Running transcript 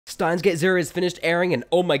Steins Gate 0 is finished airing, and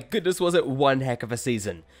oh my goodness was it one heck of a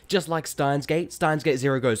season. Just like Steins Gate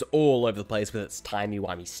 0 goes all over the place with its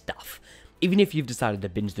timey-wimey stuff. Even if you've decided to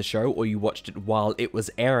binge the show or you watched it while it was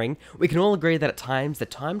airing, we can all agree that at times the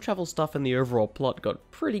time travel stuff and the overall plot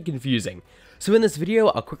got pretty confusing. So in this video,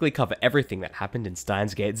 I'll quickly cover everything that happened in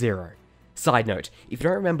Steins Gate 0. Side note, if you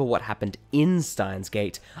don't remember what happened in Steins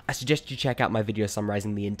Gate, I suggest you check out my video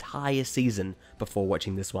summarizing the entire season before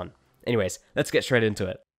watching this one. Anyways, let's get straight into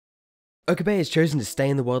it. Okabe has chosen to stay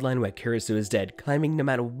in the world line where Kurisu is dead, claiming no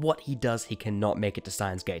matter what he does, he cannot make it to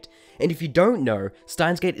Steins Gate. And if you don't know,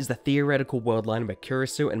 Steins Gate is the theoretical world line where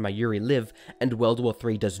Kurisu and Mayuri live, and World War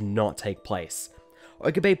III does not take place.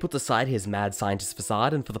 Okabe puts aside his mad scientist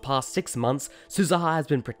facade, and for the past 6 months, Suzuha has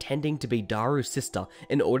been pretending to be Daru's sister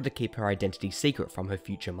in order to keep her identity secret from her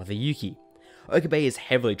future mother Yuki. Okabe is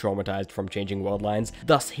heavily traumatized from changing world lines,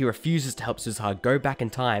 thus he refuses to help Suzuha go back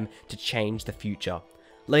in time to change the future.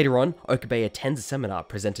 Later on, Okabe attends a seminar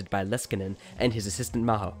presented by Leskinen and his assistant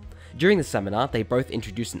Maho. During the seminar, they both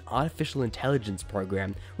introduce an artificial intelligence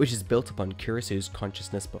program which is built upon Kurisu's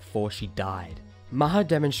consciousness before she died. Maho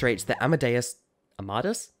demonstrates the Amadeus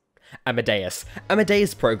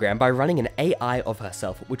program by running an AI of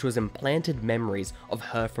herself which was implanted memories of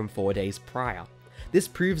her from 4 days prior. This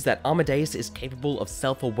proves that Amadeus is capable of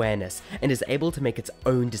self-awareness and is able to make its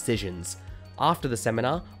own decisions. After the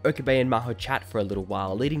seminar, Okabe and Maho chat for a little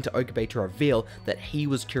while, leading to Okabe to reveal that he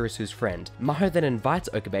was Kurisu's friend. Maho then invites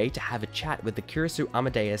Okabe to have a chat with the Kurisu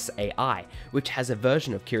Amadeus AI, which has a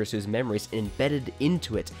version of Kurisu's memories embedded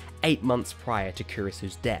into it 8 months prior to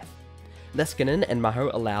Kurisu's death. Leskinen and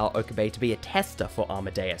Maho allow Okabe to be a tester for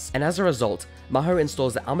Amadeus, and as a result, Maho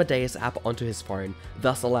installs the Amadeus app onto his phone,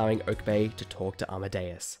 thus allowing Okabe to talk to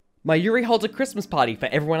Amadeus. Mayuri holds a Christmas party for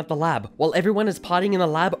everyone at the lab. While everyone is partying in the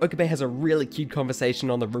lab, Okabe has a really cute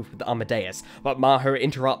conversation on the roof with Amadeus, but Maho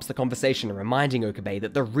interrupts the conversation, reminding Okabe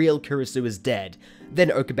that the real Kurisu is dead.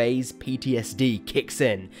 Then Okabe's PTSD kicks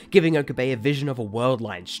in, giving Okabe a vision of a world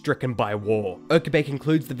line stricken by war. Okabe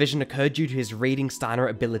concludes the vision occurred due to his reading Steiner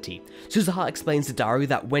ability. Suzuha explains to Daru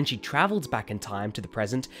that when she travelled back in time to the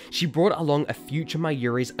present, she brought along a future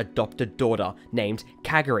Mayuri's adopted daughter named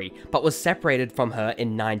Kagari, but was separated from her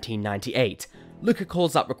in 1998. Luca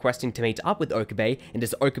calls up requesting to meet up with Okabe, and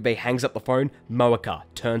as Okabe hangs up the phone, Moeka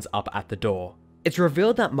turns up at the door. It's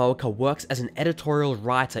revealed that Moeka works as an editorial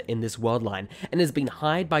writer in this world line and has been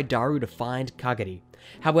hired by Daru to find Kagari.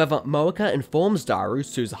 However, Moeka informs Daru,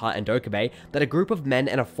 Suzuha, and Okabe that a group of men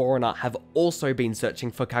and a foreigner have also been searching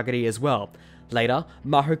for Kagari as well. Later,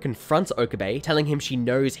 Maho confronts Okabe, telling him she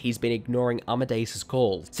knows he's been ignoring Amadeus'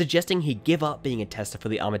 calls, suggesting he give up being a tester for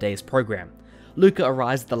the Amadeus program. Luca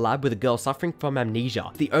arrives at the lab with a girl suffering from amnesia.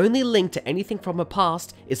 The only link to anything from her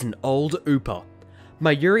past is an old Ooper.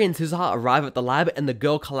 Mayuri and Suzuha arrive at the lab and the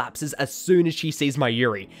girl collapses as soon as she sees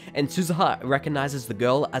Mayuri, and Suzuha recognizes the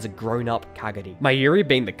girl as a grown-up Kagari. Mayuri,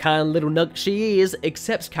 being the kind little nug she is,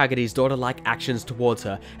 accepts Kagari's daughter-like actions towards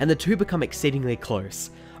her, and the two become exceedingly close.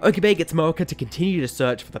 Okabe gets Moeka to continue to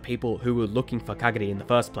search for the people who were looking for Kagari in the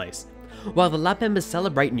first place. While the lab members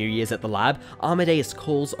celebrate New Year's at the lab, Amadeus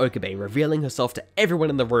calls Okabe, revealing herself to everyone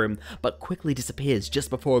in the room, but quickly disappears just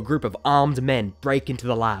before a group of armed men break into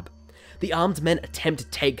the lab. The armed men attempt to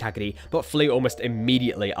take Kagari, but flee almost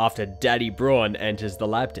immediately after Daddy Braun enters the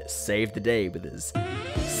lab to save the day with his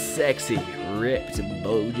sexy, ripped,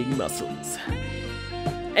 bulging muscles.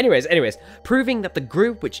 Anyways, proving that the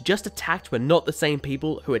group which just attacked were not the same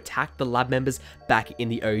people who attacked the lab members back in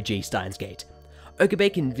the OG Steins Gate.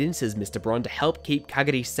 Okabe convinces Mr. Braun to help keep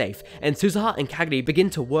Kagari safe, and Suzuha and Kagari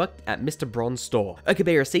begin to work at Mr. Braun's store.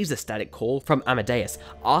 Okabe receives a static call from Amadeus,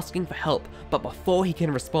 asking for help, but before he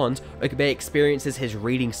can respond, Okabe experiences his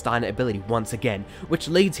reading Steiner ability once again, which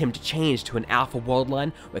leads him to change to an alpha world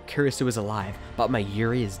line where Kurisu is alive, but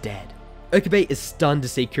Mayuri is dead. Okabe is stunned to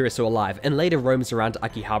see Kurisu alive, and later roams around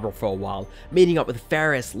Akihabara for a while, meeting up with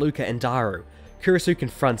Ferris, Luca, and Daru. Kurisu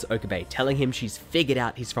confronts Okabe, telling him she's figured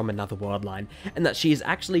out he's from another world line, and that she has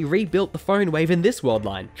actually rebuilt the phone wave in this world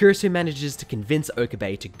line. Kurisu manages to convince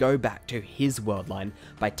Okabe to go back to his world line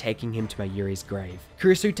by taking him to Mayuri's grave.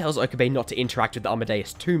 Kurisu tells Okabe not to interact with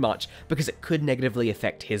Amadeus too much because it could negatively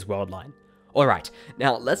affect his world line. Alright,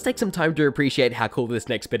 now let's take some time to appreciate how cool this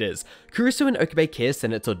next bit is. Kurisu and Okabe kiss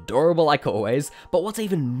and it's adorable like always, but what's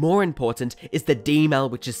even more important is the D-mail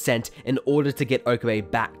which is sent in order to get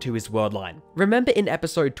Okabe back to his world line. Remember in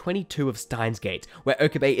episode 22 of Steins Gate, where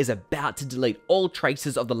Okabe is about to delete all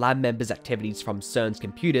traces of the lab members' activities from CERN's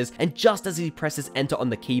computers, and just as he presses enter on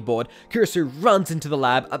the keyboard, Kurisu runs into the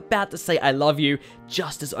lab about to say I love you,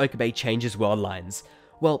 just as Okabe changes world lines.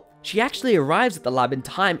 Well, she actually arrives at the lab in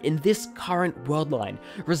time in this current world line,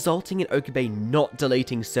 resulting in Okabe not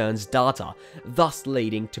deleting CERN's data, thus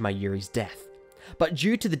leading to Mayuri's death. But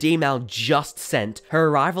due to the D-mail just sent, her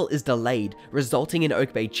arrival is delayed, resulting in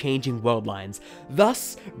Okabe changing world lines,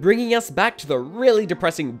 thus bringing us back to the really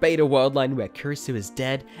depressing Beta world line where Kurisu is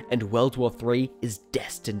dead and World War III is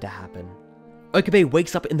destined to happen. Okabe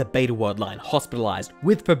wakes up in the Beta world line, hospitalized,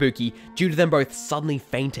 with Fubuki due to them both suddenly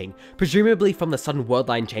fainting, presumably from the sudden world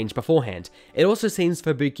line change beforehand. It also seems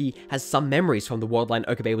Fubuki has some memories from the world line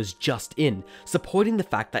Okabe was just in, supporting the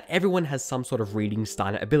fact that everyone has some sort of reading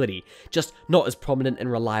Steiner ability, just not as prominent and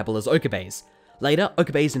reliable as Okabe's. Later,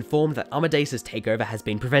 Okabe is informed that Amadeus' takeover has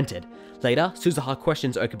been prevented. Later, Suzuha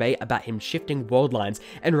questions Okabe about him shifting world lines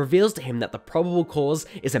and reveals to him that the probable cause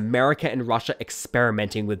is America and Russia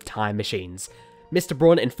experimenting with time machines. Mr.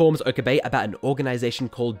 Braun informs Okabe about an organization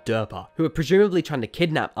called DERPA, who are presumably trying to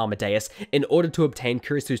kidnap Amadeus in order to obtain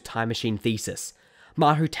Kurisu's time machine thesis.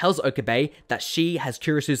 Mahu tells Okabe that she has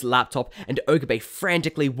Kurisu's laptop, and Okabe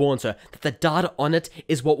frantically warns her that the data on it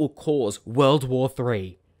is what will cause World War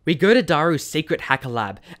III. We go to Daru's secret hacker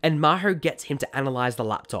lab, and Maho gets him to analyze the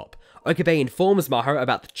laptop. Okabe informs Maho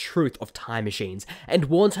about the truth of time machines, and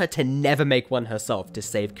warns her to never make one herself to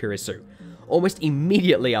save Kurisu. Almost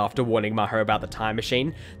immediately after warning Maho about the time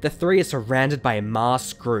machine, the three are surrounded by a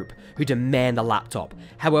masked group who demand the laptop.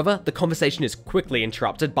 However, the conversation is quickly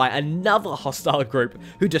interrupted by another hostile group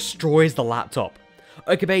who destroys the laptop.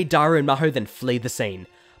 Okabe, Daru, and Maho then flee the scene.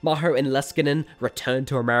 Maho and Leskinen return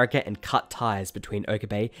to America and cut ties between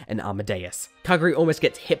Okabe and Amadeus. Kaguri almost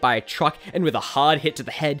gets hit by a truck, and with a hard hit to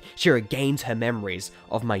the head, she regains her memories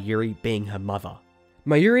of Mayuri being her mother.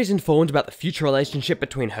 Mayuri is informed about the future relationship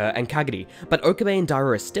between her and Kaguri, but Okabe and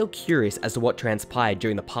Daru are still curious as to what transpired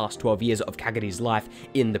during the past 12 years of Kaguri's life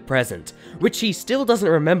in the present, which she still doesn't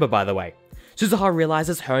remember, by the way. Suzuha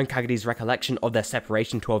realizes her and Kaguri's recollection of their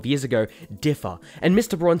separation 12 years ago differ, and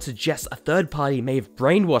Mr. Braun suggests a third party may have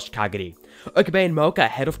brainwashed Kaguri. Okabe and Mocha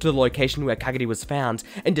head off to the location where Kaguri was found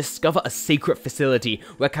and discover a secret facility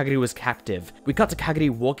where Kaguri was captive. We cut to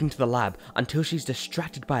Kaguri walking to the lab until she's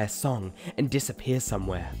distracted by a song and disappears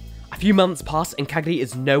somewhere. A few months pass and Kaguri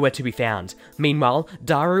is nowhere to be found. Meanwhile,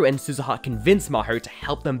 Daru and Suzuha convince Maho to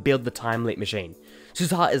help them build the time leap machine.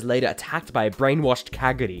 Suzuha is later attacked by a brainwashed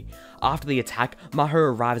Kaguri. After the attack, Maho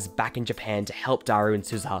arrives back in Japan to help Daru and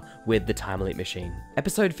Suzuha with the time leap machine.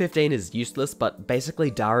 Episode 15 is useless, but basically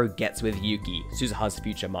Daru gets with Yuki, Suzuha's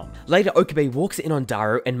future mom. Later, Okabe walks in on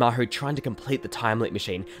Daru and Maho trying to complete the time leap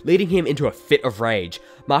machine, leading him into a fit of rage.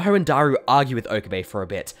 Maho and Daru argue with Okabe for a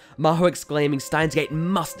bit, Maho exclaiming Steins Gate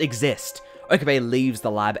must exist. Okabe leaves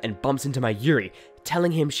the lab and bumps into Mayuri,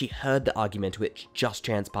 telling him she heard the argument which just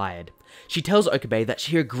transpired. She tells Okabe that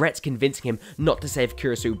she regrets convincing him not to save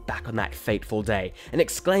Kurisu back on that fateful day, and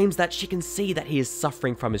exclaims that she can see that he is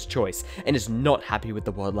suffering from his choice, and is not happy with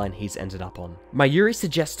the world line he's ended up on. Mayuri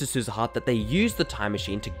suggests to Suzuha that they use the time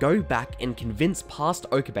machine to go back and convince past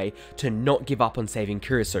Okabe to not give up on saving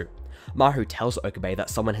Kurisu. Maho tells Okabe that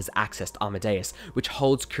someone has accessed Amadeus, which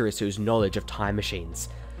holds Kurisu's knowledge of time machines.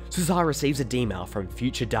 Suzuha receives a D-mail from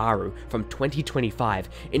future Daru from 2025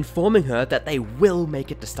 informing her that they will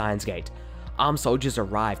make it to Steins Gate. Armed soldiers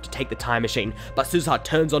arrive to take the time machine, but Suzuha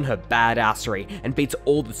turns on her badassery and beats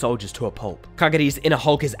all the soldiers to a pulp. Kaguri's inner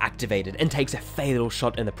Hulk is activated and takes a fatal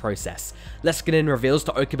shot in the process. Leskinen reveals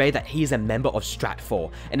to Okabe that he is a member of Strat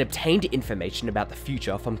 4 and obtained information about the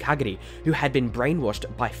future from Kaguri, who had been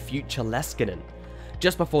brainwashed by future Leskinen.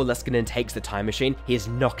 Just before Leskinen takes the time machine, he is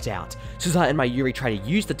knocked out. Suzuha and Mayuri try to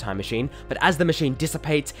use the time machine, but as the machine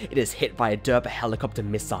dissipates, it is hit by a DERPA helicopter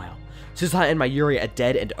missile. Suzuha and Mayuri are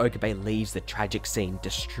dead and Okabe leaves the tragic scene,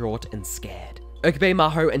 distraught and scared. Okabe,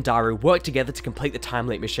 Maho, and Daru work together to complete the time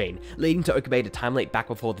leap machine, leading to Okabe to time leap back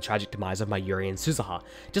before the tragic demise of Mayuri and Suzuha.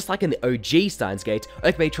 Just like in the OG Steins Gate,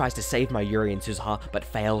 Okabe tries to save Mayuri and Suzuha, but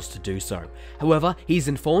fails to do so. However, he's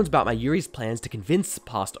informed about Mayuri's plans to convince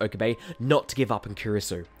past Okabe not to give up on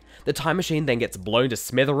Kurisu. The time machine then gets blown to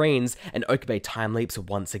smithereens, and Okabe time leaps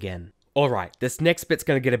once again. Alright, this next bit's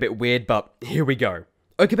gonna get a bit weird, but here we go.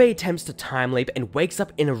 Okabe attempts to time leap and wakes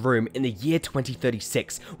up in a room in the year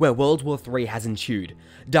 2036 where World War III has ensued.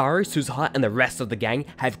 Daru, Suzuha, and the rest of the gang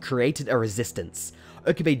have created a resistance.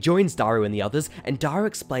 Okabe joins Daru and the others, and Daru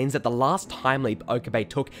explains that the last time leap Okabe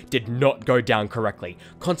took did not go down correctly,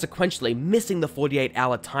 consequentially missing the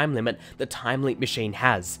 48-hour time limit the time leap machine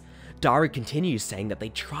has. Daru continues saying that they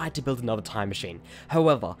tried to build another time machine.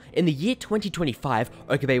 However, in the year 2025,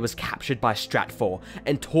 Okabe was captured by Stratfor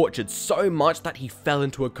and tortured so much that he fell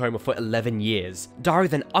into a coma for 11 years. Daru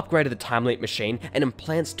then upgraded the time leap machine and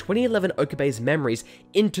implants 2011 Okabe's memories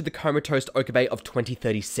into the comatose Okabe of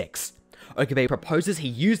 2036. Okabe proposes he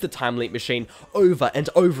use the time leap machine over and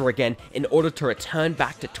over again in order to return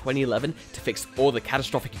back to 2011 to fix all the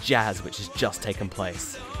catastrophic jazz which has just taken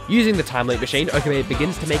place. Using the time leap machine, Okabe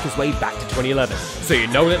begins to make his way back to 2011, so you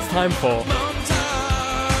know what it's time for.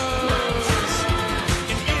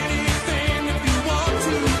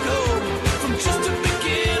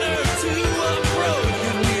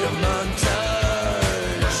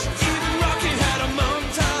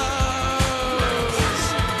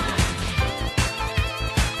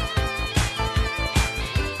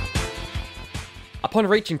 Upon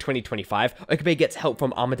reaching 2025, Okabe gets help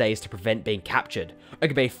from Amadeus to prevent being captured.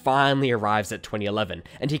 Okabe finally arrives at 2011,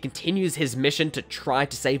 and he continues his mission to try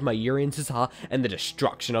to save Mayuri and Suzuha and the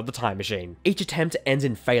destruction of the time machine. Each attempt ends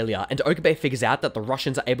in failure, and Okabe figures out that the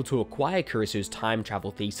Russians are able to acquire Kurisu's time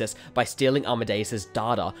travel thesis by stealing Amadeus's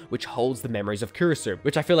data, which holds the memories of Kurisu,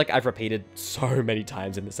 which I feel like I've repeated so many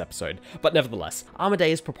times in this episode. But nevertheless,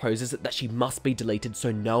 Amadeus proposes that she must be deleted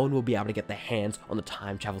so no one will be able to get their hands on the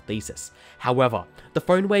time travel thesis. However, the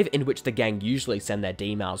phone wave in which the gang usually send their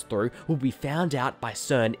D-mails through will be found out by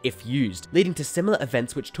CERN if used, leading to similar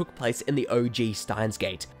events which took place in the OG Steins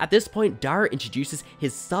Gate. At this point, Daru introduces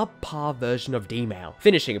his subpar version of D-mail,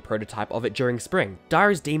 finishing a prototype of it during spring.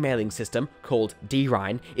 Daru's D-mailing system, called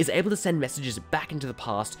D-Rhine, is able to send messages back into the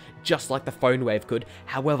past just like the phone wave could,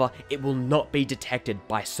 however, it will not be detected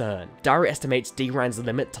by CERN. Daru estimates D-Rhine's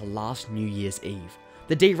limit to last New Year's Eve.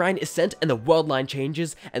 The D-Rhine is sent and the world line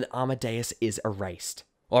changes and Amadeus is erased.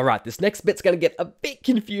 Alright, this next bit's gonna get a bit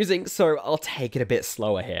confusing, so I'll take it a bit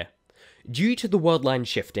slower here. Due to the world line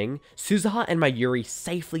shifting, Suzuha and Mayuri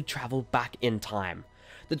safely travel back in time.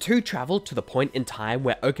 The two travel to the point in time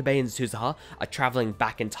where Okabe and Suzuha are traveling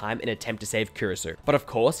back in time in an attempt to save Kurisu. But of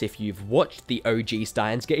course, if you've watched the OG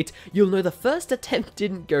Steins Gate, you'll know the first attempt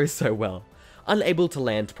didn't go so well. Unable to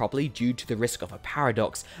land properly due to the risk of a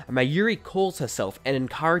paradox, Mayuri calls herself and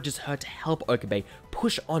encourages her to help Okabe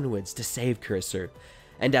push onwards to save Kurisu.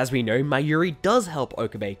 And as we know, Mayuri does help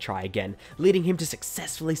Okabe try again, leading him to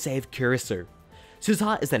successfully save Kurisu.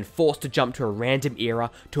 Suzuha is then forced to jump to a random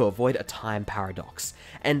era to avoid a time paradox,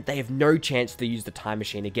 and they have no chance to use the time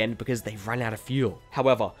machine again because they've run out of fuel.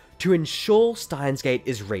 However, to ensure Steins Gate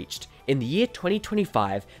is reached, in the year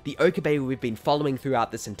 2025, the Okabe we've been following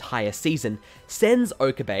throughout this entire season sends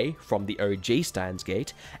Okabe, from the OG Steins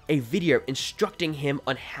Gate, a video instructing him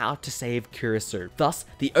on how to save Kurisu. Thus,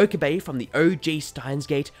 the Okabe from the OG Steins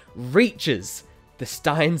Gate reaches the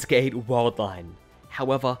Steins Gate world line.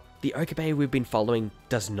 However, the Okabe we've been following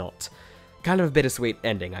does not. Kind of a bittersweet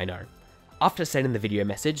ending, I know. After sending the video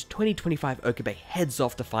message, 2025 Okabe heads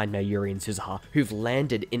off to find Mayuri and Suzuha, who've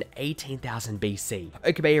landed in 18,000 BC.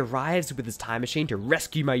 Okabe arrives with his time machine to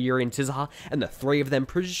rescue Mayuri and Suzuha, and the three of them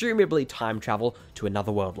presumably time travel to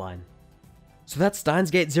another world line. So that's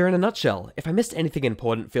Steins Gate 0 in a nutshell. If I missed anything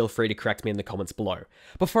important, feel free to correct me in the comments below.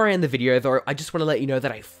 Before I end the video though, I just want to let you know that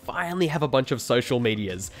I finally have a bunch of social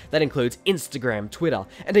medias. That includes Instagram, Twitter,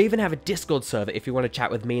 and I even have a Discord server if you want to chat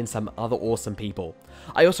with me and some other awesome people.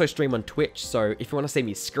 I also stream on Twitch, so if you want to see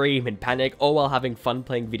me scream and panic, all while having fun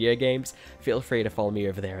playing video games, feel free to follow me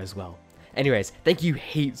over there as well. Anyways, thank you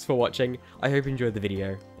heaps for watching, I hope you enjoyed the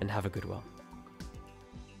video, and have a good one.